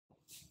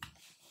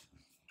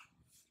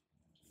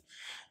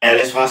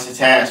Ellis wants to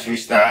task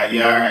freestyle,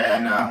 yeah,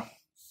 and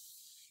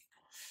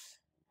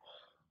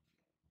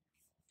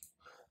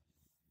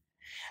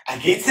I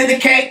get to the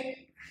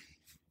cake,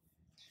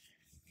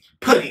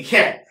 putty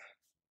cat,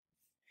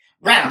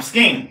 random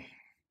scheme,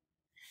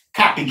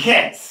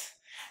 copycats.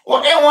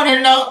 What they want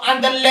to know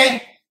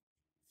underlay,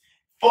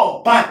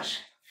 full bunch,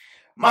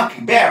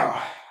 monkey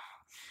barrel,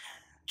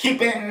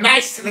 keep it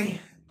nicely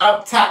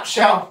up top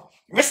shelf,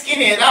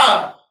 risking it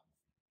all,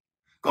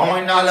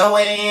 going all the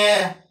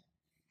way in,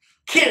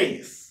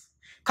 curious,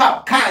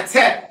 caught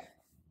contact,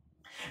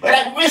 but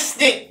I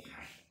risked it.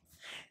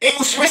 It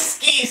was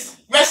risky,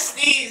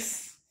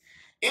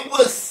 it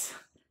was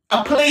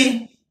a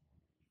plea.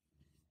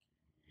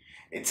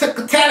 It took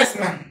a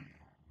talisman.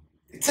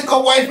 It took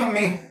away from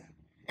me.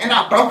 And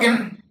I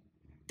broken.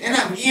 Then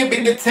I'm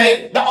giving the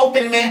tape, the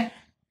opening,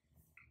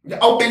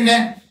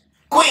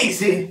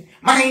 queasy,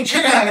 my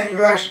adrenaline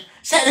rush,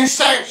 set and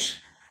search,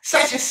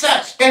 such and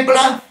such, they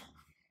bluff,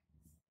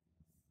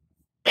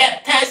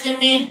 baptizing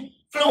me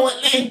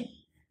fluently,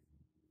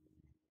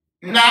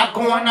 not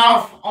going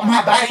off on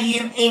my body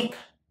in ink.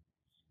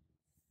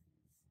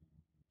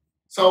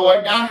 So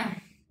we're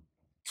done,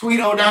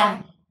 Tweedo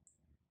done,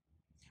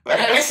 but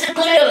I listen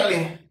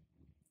clearly.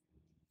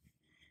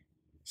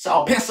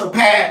 So pencil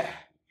pad,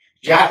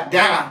 jot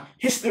down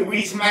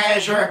history's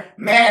major,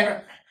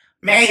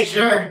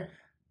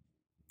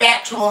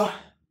 factual,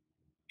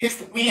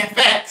 history and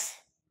facts.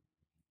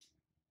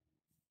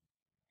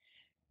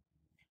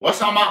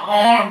 What's on my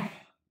arm,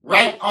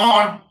 right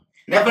arm,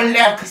 never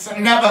left cause I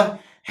never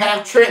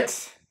have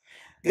tricks.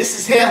 This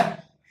is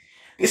here,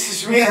 this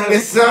is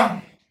realism.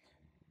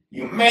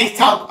 You may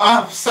talk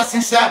of such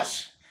and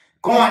such,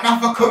 going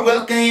off a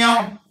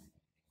curriculum.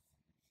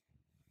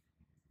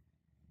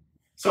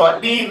 So I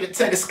leave it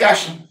to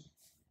discussion.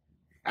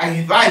 I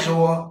advise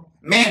you,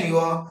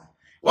 manual,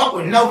 walk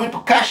with no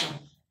repercussion.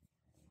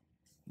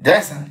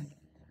 Doesn't,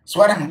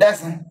 sweat them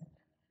doesn't.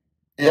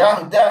 It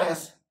all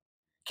does.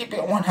 Keep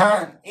it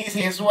 100,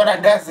 easy is what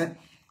I doesn't.